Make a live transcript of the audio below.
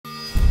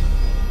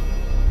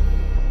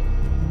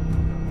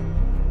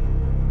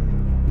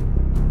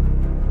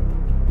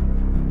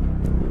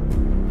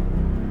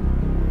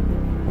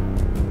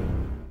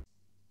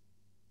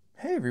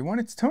everyone,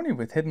 it's Tony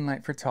with Hidden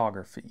Light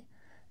Photography,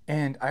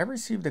 and I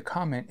received a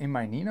comment in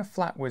my Nina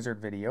Flat Wizard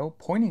video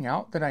pointing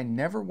out that I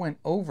never went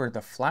over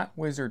the Flat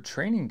Wizard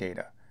training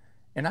data,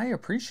 and I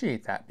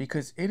appreciate that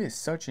because it is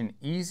such an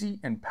easy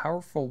and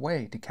powerful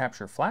way to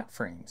capture flat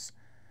frames,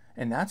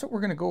 and that's what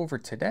we're going to go over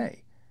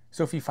today.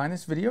 So if you find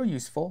this video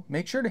useful,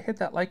 make sure to hit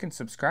that like and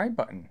subscribe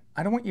button.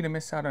 I don't want you to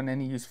miss out on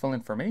any useful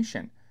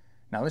information.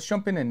 Now let's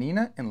jump into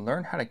Nina and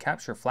learn how to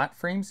capture flat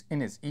frames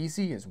in as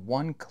easy as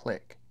one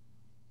click.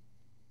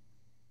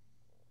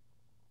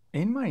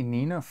 In my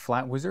Nina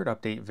Flat Wizard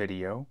update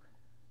video,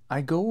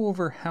 I go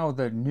over how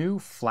the new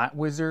Flat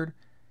Wizard,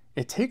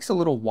 it takes a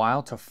little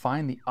while to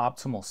find the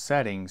optimal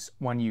settings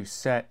when you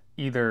set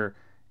either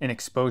an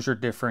exposure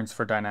difference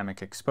for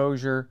dynamic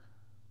exposure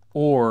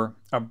or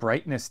a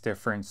brightness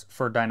difference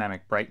for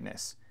dynamic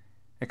brightness.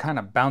 It kind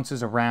of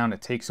bounces around.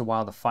 It takes a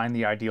while to find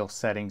the ideal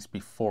settings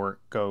before it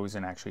goes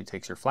and actually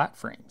takes your flat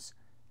frames.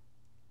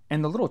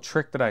 And the little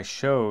trick that I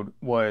showed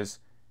was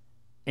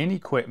in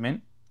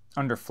equipment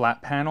under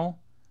flat panel,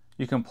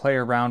 you can play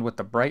around with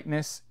the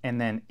brightness,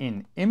 and then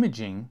in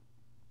imaging,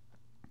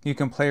 you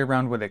can play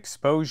around with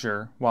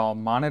exposure while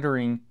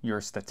monitoring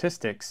your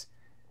statistics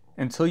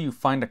until you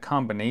find a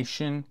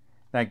combination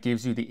that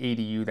gives you the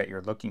ADU that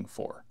you're looking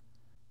for.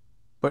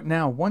 But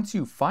now, once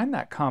you find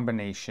that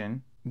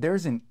combination,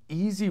 there's an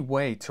easy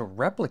way to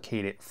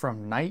replicate it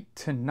from night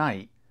to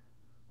night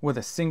with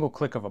a single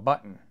click of a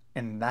button,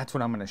 and that's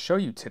what I'm going to show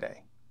you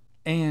today.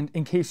 And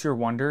in case you're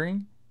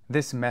wondering,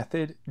 this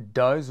method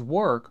does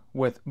work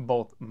with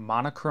both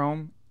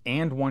monochrome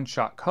and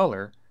one-shot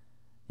color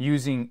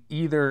using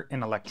either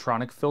an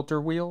electronic filter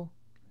wheel,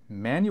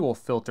 manual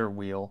filter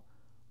wheel,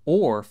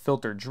 or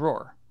filter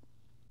drawer.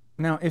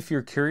 Now, if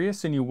you're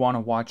curious and you want to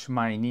watch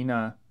my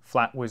Nina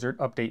Flat Wizard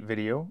update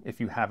video,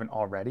 if you haven't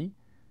already,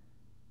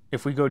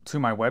 if we go to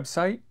my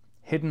website,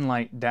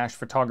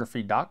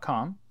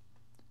 hiddenlight-photography.com,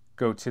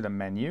 go to the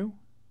menu,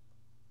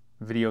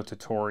 video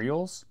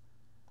tutorials,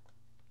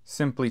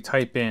 simply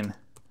type in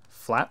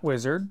Flat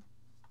Wizard,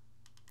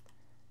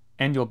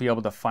 and you'll be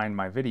able to find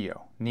my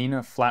video,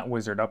 Nina Flat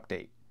Wizard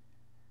Update.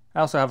 I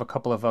also have a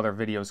couple of other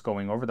videos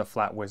going over the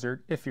Flat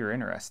Wizard if you're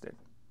interested.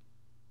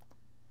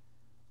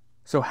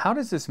 So how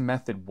does this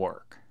method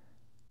work?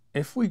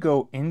 If we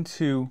go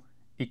into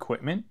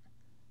Equipment,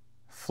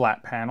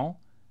 Flat Panel,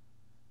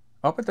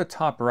 up at the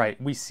top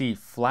right, we see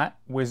Flat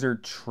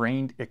Wizard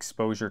Trained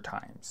Exposure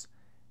Times,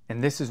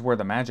 and this is where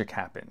the magic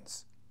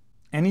happens.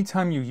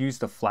 Anytime you use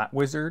the Flat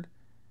Wizard,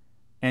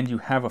 and you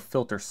have a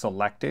filter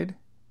selected,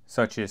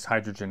 such as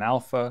hydrogen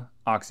alpha,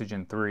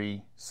 oxygen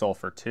 3,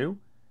 sulfur 2,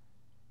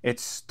 it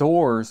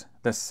stores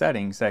the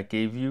settings that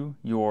gave you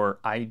your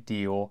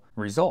ideal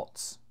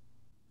results.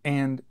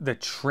 And the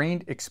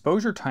trained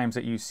exposure times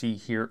that you see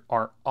here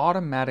are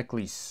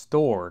automatically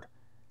stored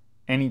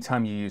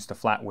anytime you use the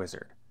Flat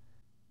Wizard.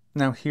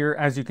 Now here,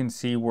 as you can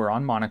see, we're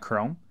on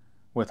monochrome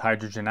with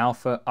hydrogen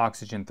alpha,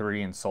 oxygen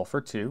 3, and sulfur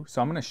 2. So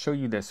I'm going to show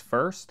you this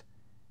first,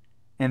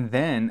 and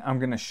then I'm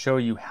going to show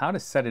you how to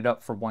set it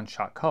up for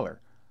one-shot color,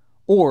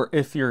 or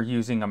if you're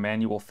using a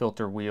manual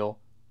filter wheel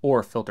or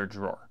a filter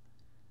drawer.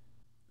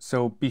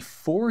 So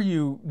before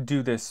you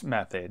do this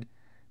method,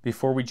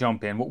 before we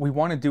jump in, what we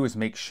want to do is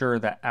make sure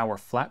that our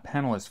flat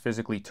panel is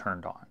physically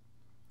turned on.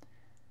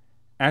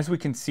 As we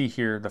can see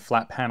here, the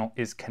flat panel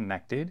is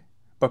connected,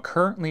 but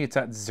currently it's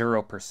at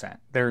 0%.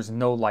 There's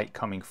no light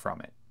coming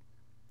from it.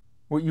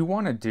 What you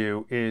want to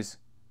do is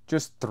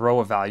just throw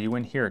a value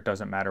in here. It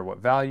doesn't matter what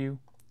value.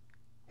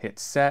 Hit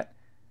set,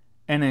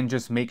 and then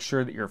just make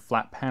sure that your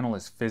flat panel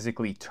is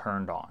physically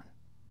turned on.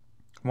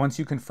 Once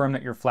you confirm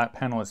that your flat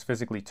panel is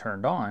physically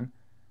turned on,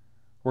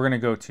 we're going to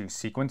go to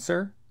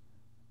Sequencer,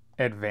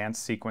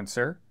 Advanced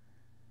Sequencer,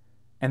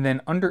 and then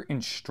under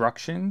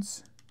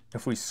Instructions,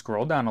 if we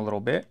scroll down a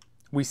little bit,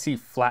 we see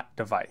Flat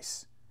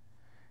Device.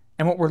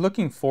 And what we're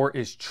looking for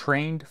is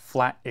Trained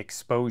Flat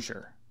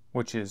Exposure,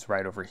 which is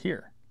right over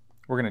here.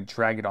 We're going to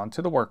drag it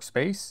onto the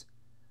workspace.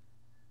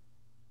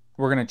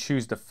 We're going to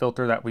choose the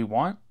filter that we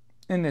want.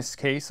 In this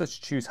case, let's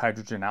choose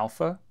hydrogen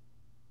alpha.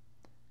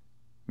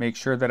 Make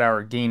sure that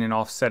our gain and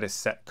offset is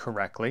set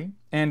correctly.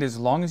 And as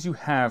long as you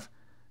have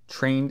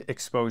trained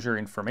exposure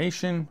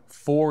information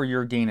for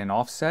your gain and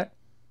offset,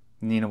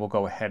 Nina will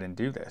go ahead and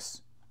do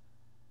this.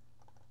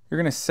 You're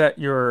going to set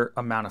your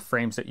amount of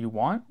frames that you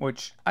want,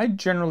 which I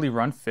generally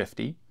run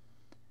 50,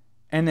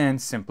 and then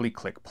simply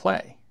click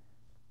play.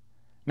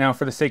 Now,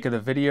 for the sake of the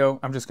video,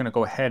 I'm just going to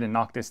go ahead and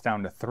knock this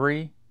down to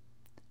 3.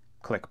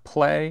 Click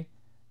play.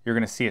 You're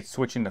going to see it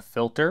switch into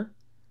filter,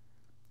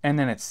 and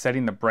then it's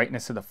setting the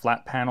brightness of the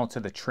flat panel to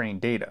the trained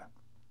data.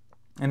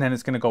 And then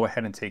it's going to go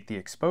ahead and take the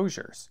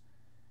exposures.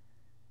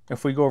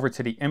 If we go over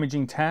to the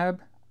imaging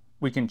tab,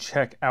 we can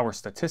check our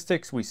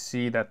statistics. We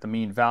see that the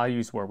mean value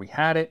is where we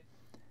had it,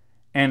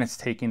 and it's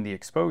taking the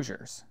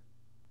exposures.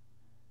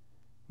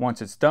 Once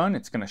it's done,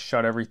 it's going to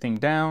shut everything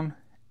down,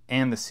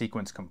 and the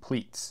sequence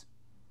completes.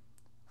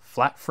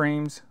 Flat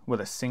frames with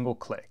a single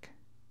click.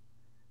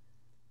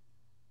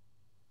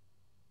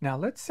 Now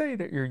let's say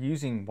that you're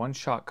using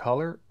one-shot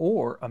color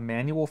or a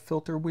manual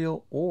filter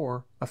wheel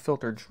or a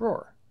filter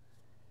drawer.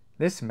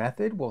 This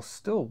method will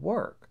still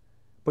work,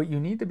 but you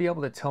need to be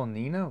able to tell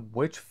Nina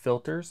which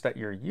filters that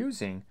you're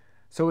using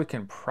so it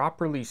can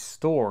properly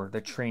store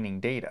the training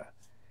data.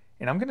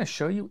 And I'm going to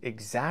show you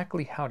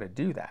exactly how to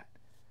do that.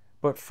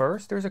 But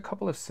first, there's a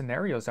couple of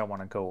scenarios I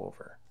want to go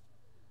over.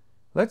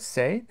 Let's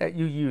say that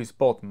you use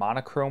both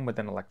monochrome with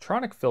an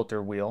electronic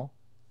filter wheel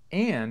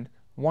and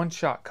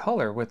one-shot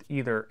color with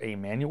either a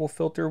manual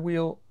filter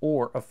wheel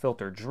or a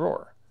filter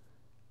drawer.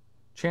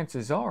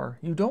 Chances are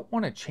you don't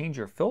want to change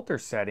your filter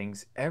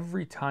settings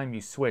every time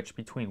you switch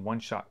between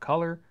one-shot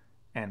color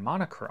and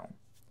monochrome.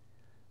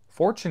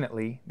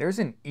 Fortunately, there's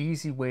an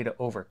easy way to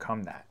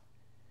overcome that.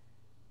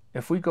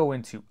 If we go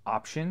into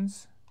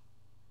Options,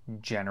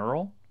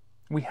 General,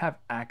 we have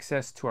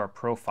access to our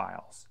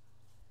profiles.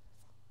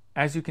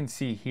 As you can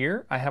see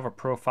here, I have a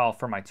profile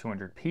for my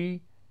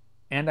 200p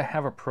and I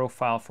have a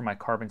profile for my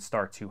Carbon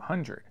Star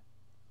 200.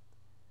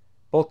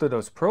 Both of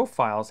those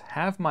profiles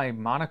have my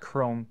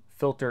monochrome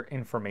filter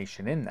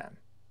information in them.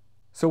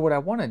 So what I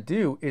want to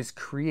do is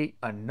create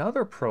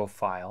another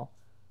profile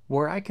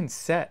where I can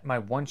set my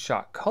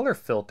one-shot color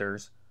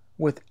filters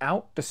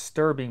without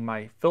disturbing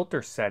my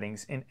filter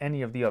settings in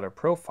any of the other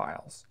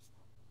profiles.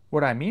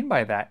 What I mean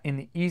by that, and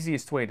the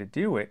easiest way to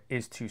do it,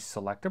 is to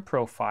select a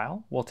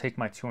profile. We'll take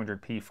my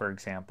 200p for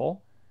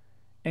example,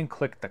 and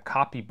click the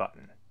copy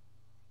button.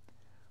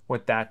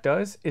 What that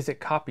does is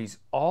it copies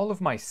all of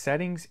my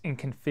settings and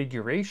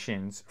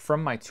configurations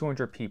from my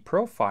 200p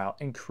profile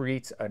and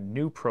creates a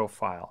new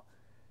profile.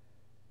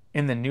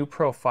 In the new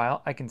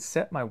profile, I can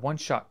set my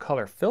one-shot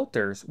color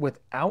filters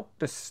without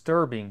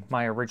disturbing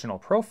my original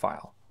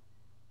profile.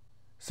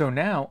 So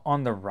now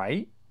on the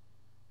right,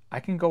 I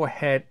can go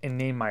ahead and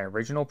name my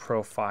original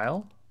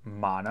profile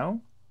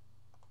Mono.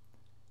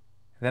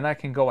 Then I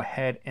can go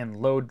ahead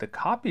and load the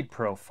copied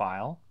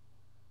profile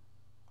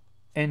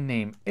and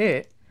name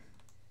it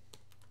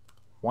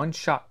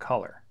One-Shot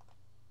Color.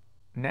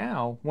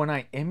 Now, when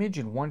I image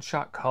in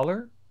one-shot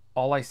color,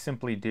 all I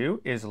simply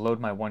do is load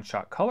my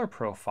one-shot color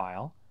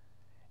profile.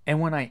 And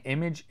when I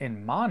image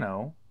in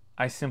mono,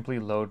 I simply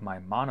load my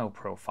mono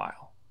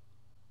profile.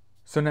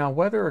 So now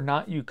whether or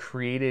not you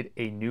created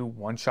a new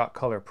one-shot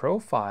color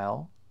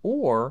profile,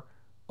 or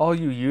all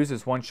you use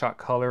is one-shot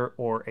color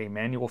or a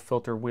manual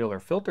filter wheel or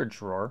filter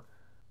drawer,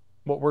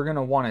 what we're going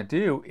to want to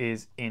do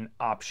is in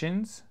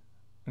Options,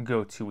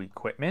 go to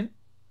Equipment,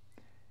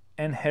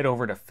 and head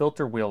over to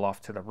Filter Wheel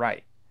off to the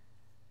right.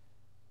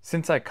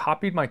 Since I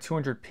copied my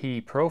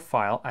 200p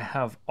profile, I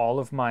have all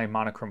of my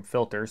monochrome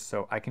filters,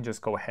 so I can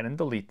just go ahead and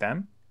delete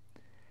them.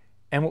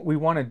 And what we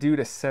want to do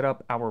to set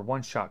up our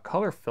one-shot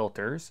color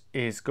filters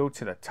is go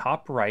to the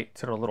top right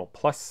to the little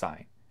plus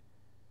sign.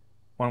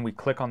 When we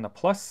click on the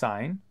plus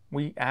sign,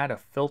 we add a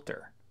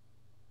filter.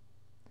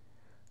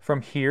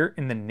 From here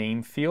in the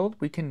name field,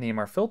 we can name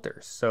our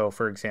filters. So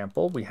for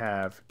example, we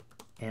have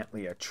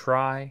Antlia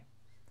Tri.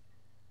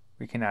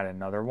 We can add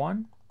another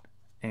one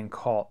and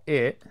call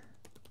it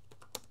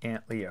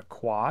Antlia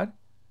Quad.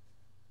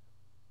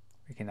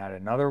 We can add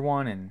another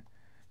one and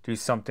do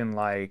something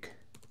like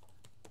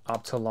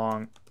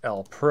Optilong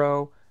L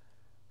Pro,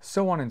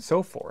 so on and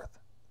so forth.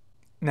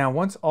 Now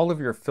once all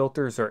of your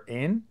filters are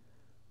in,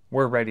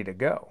 we're ready to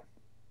go.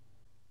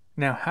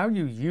 Now how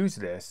you use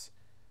this,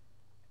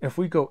 if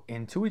we go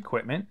into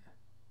Equipment,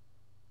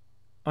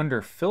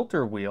 under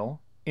Filter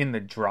Wheel, in the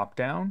drop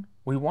down,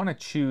 we want to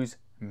choose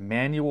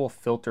Manual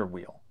Filter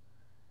Wheel.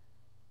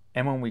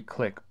 And when we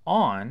click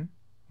on,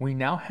 we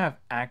now have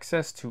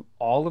access to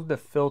all of the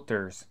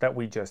filters that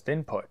we just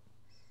input.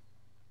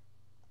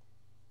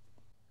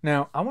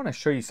 Now, I want to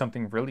show you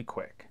something really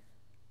quick.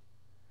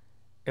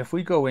 If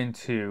we go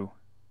into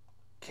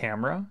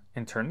Camera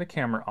and turn the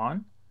camera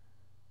on,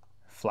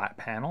 Flat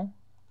Panel,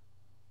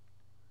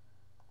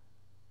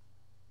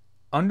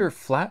 under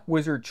Flat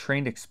Wizard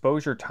Trained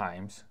Exposure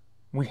Times,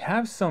 we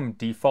have some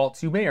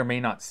defaults. You may or may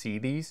not see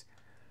these,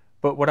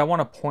 but what I want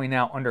to point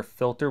out, under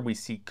Filter, we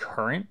see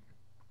Current.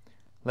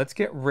 Let's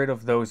get rid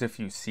of those if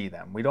you see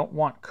them. We don't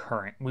want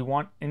current. We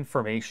want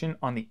information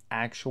on the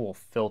actual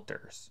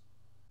filters.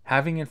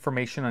 Having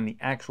information on the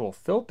actual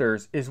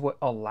filters is what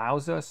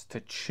allows us to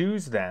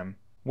choose them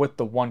with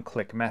the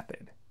one-click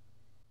method.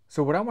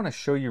 So what I want to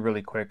show you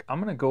really quick, I'm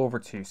going to go over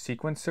to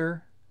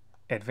Sequencer,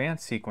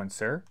 Advanced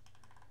Sequencer.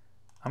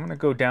 I'm going to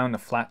go down to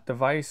Flat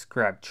Device,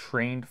 grab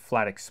Trained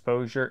Flat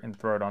Exposure, and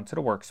throw it onto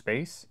the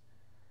workspace.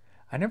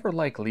 I never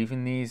like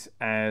leaving these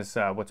as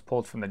what's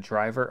pulled from the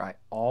driver. I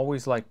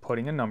always like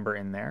putting a number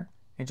in there.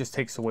 It just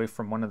takes away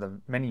from one of the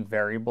many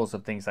variables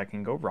of things that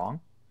can go wrong.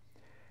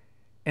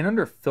 And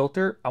under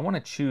Filter, I want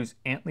to choose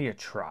Antlia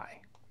Tri.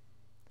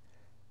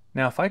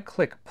 Now if I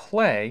click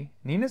play,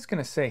 Nina's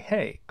going to say,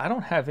 hey, I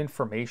don't have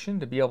information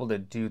to be able to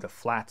do the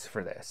flats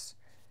for this.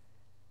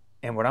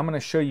 And what I'm going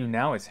to show you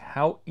now is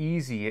how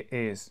easy it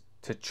is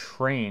to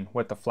train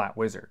with the Flat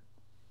Wizard.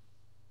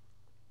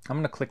 I'm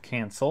going to click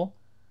Cancel,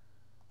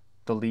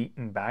 delete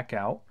and back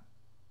out.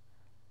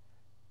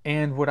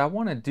 And what I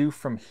want to do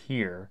from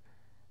here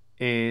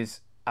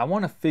is I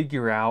want to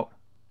figure out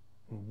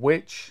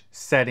which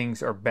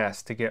settings are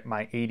best to get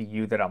my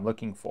ADU that I'm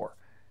looking for.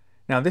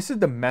 Now, this is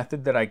the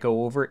method that I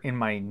go over in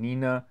my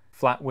Nina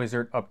Flat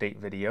Wizard update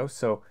video,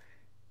 so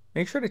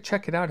make sure to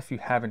check it out if you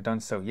haven't done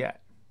so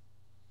yet.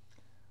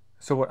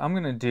 So what I'm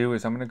going to do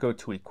is I'm going to go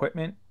to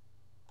Equipment,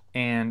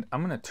 and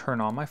I'm going to turn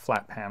on my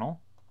flat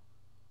panel,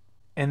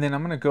 and then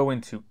I'm going to go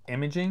into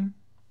Imaging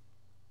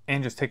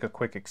and just take a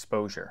quick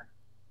exposure.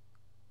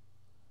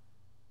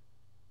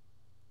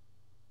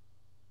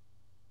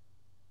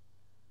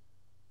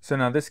 So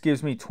now this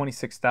gives me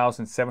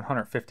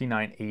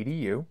 26,759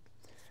 ADU.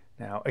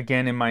 Now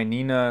again, in my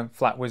Nina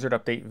Flat Wizard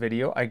update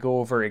video, I go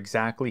over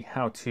exactly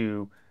how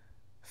to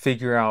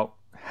figure out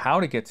how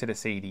to get to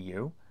this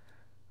ADU.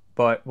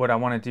 But what I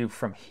want to do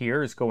from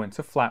here is go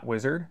into Flat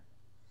Wizard,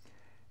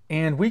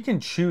 and we can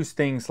choose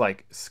things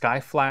like sky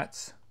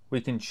flats,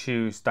 we can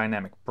choose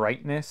dynamic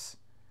brightness,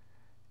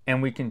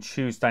 and we can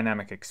choose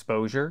dynamic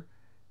exposure.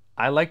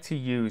 I like to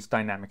use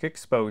dynamic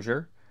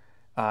exposure.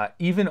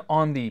 Even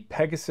on the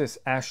Pegasus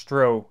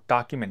Astro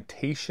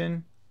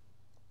documentation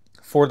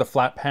for the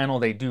flat panel,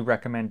 they do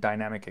recommend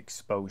dynamic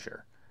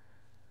exposure.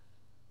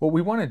 What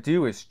we want to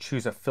do is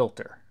choose a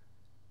filter.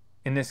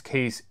 In this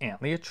case,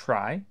 Antlia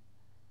Tri.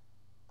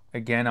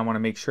 Again, I want to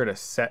make sure to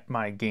set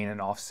my gain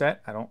and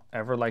offset. I don't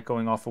ever like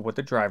going off of what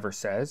the driver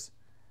says.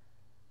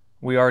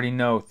 We already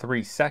know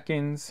 3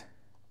 seconds.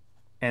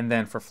 And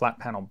then for flat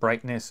panel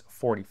brightness,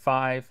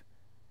 45.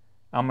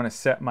 I'm going to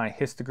set my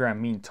histogram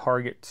mean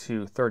target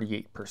to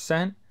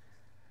 38%,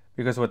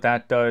 because what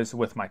that does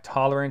with my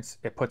tolerance,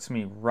 it puts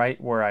me right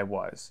where I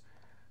was.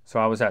 So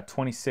I was at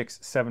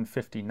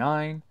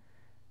 26,759.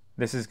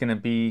 This is going to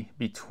be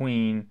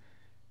between,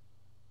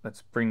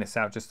 let's bring this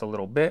out just a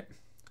little bit,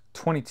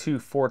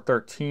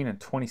 22,413 and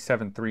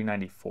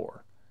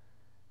 27,394.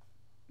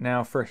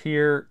 Now for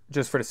here,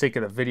 just for the sake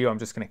of the video, I'm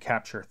just going to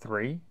capture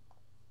 3,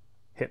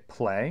 hit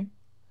play.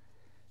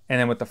 And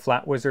then what the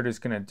Flat Wizard is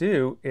going to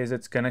do is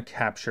it's going to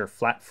capture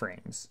flat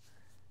frames.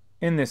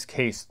 In this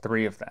case,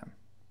 3 of them.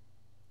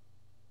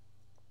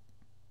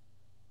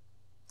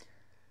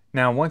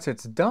 Now once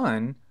it's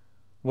done,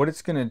 what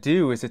it's going to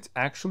do is it's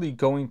actually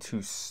going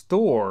to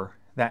store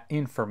that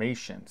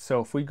information.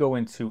 So if we go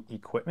into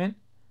Equipment,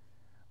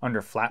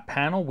 under Flat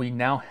Panel, we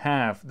now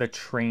have the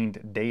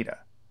trained data.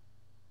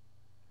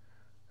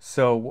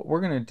 So what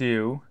we're going to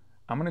do,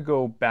 I'm going to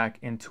go back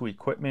into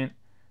Equipment,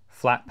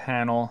 Flat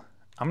Panel.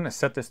 I'm going to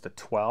set this to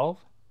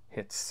 12,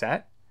 hit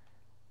Set.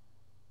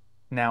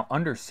 Now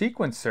under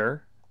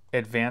Sequencer,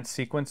 Advanced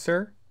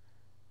Sequencer,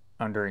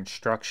 under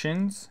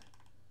Instructions,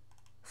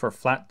 for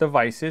flat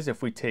devices,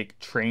 if we take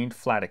trained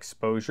flat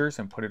exposures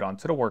and put it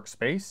onto the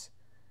workspace,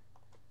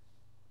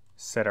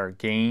 set our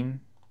gain,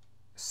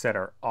 set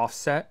our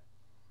offset,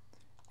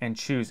 and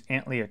choose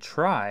Antlia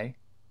Tri,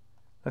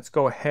 let's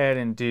go ahead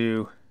and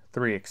do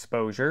 3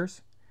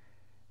 exposures.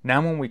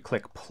 Now when we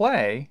click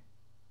play,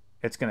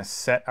 it's going to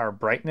set our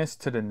brightness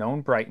to the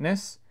known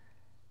brightness,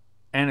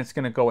 and it's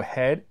going to go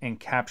ahead and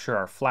capture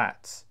our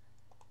flats.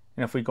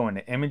 And if we go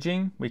into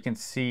imaging, we can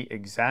see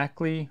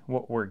exactly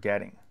what we're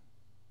getting.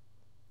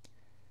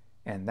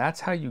 And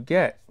that's how you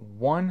get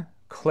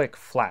one-click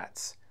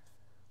flats.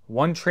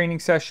 One training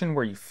session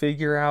where you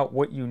figure out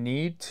what you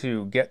need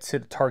to get to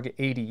the target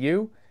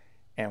ADU.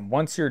 And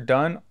once you're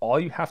done, all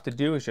you have to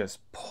do is just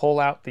pull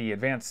out the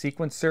advanced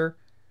sequencer,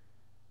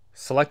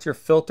 select your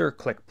filter,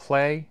 click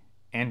play,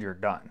 and you're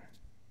done.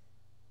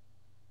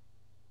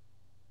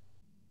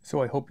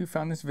 So I hope you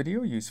found this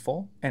video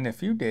useful, and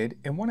if you did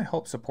and want to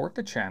help support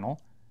the channel,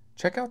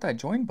 check out that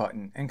join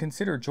button and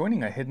consider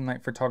joining a Hidden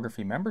Light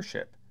Photography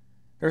membership.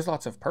 There's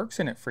lots of perks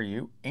in it for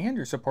you, and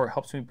your support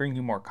helps me bring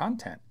you more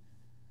content.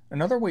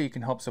 Another way you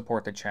can help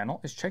support the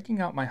channel is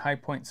checking out my High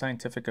Point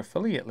Scientific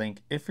affiliate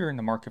link if you're in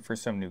the market for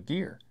some new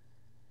gear.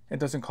 It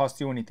doesn't cost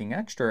you anything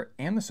extra,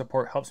 and the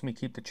support helps me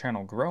keep the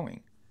channel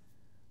growing.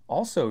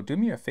 Also, do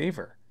me a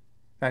favor.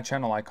 That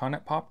channel icon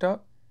that popped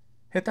up,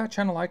 hit that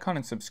channel icon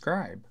and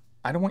subscribe.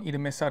 I don't want you to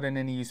miss out on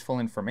any useful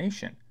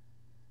information.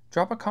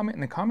 Drop a comment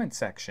in the comment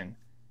section.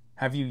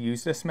 Have you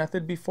used this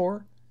method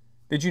before?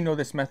 Did you know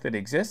this method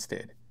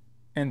existed?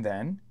 And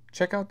then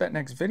check out that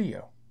next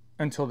video.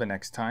 Until the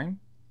next time,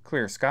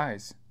 clear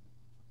skies.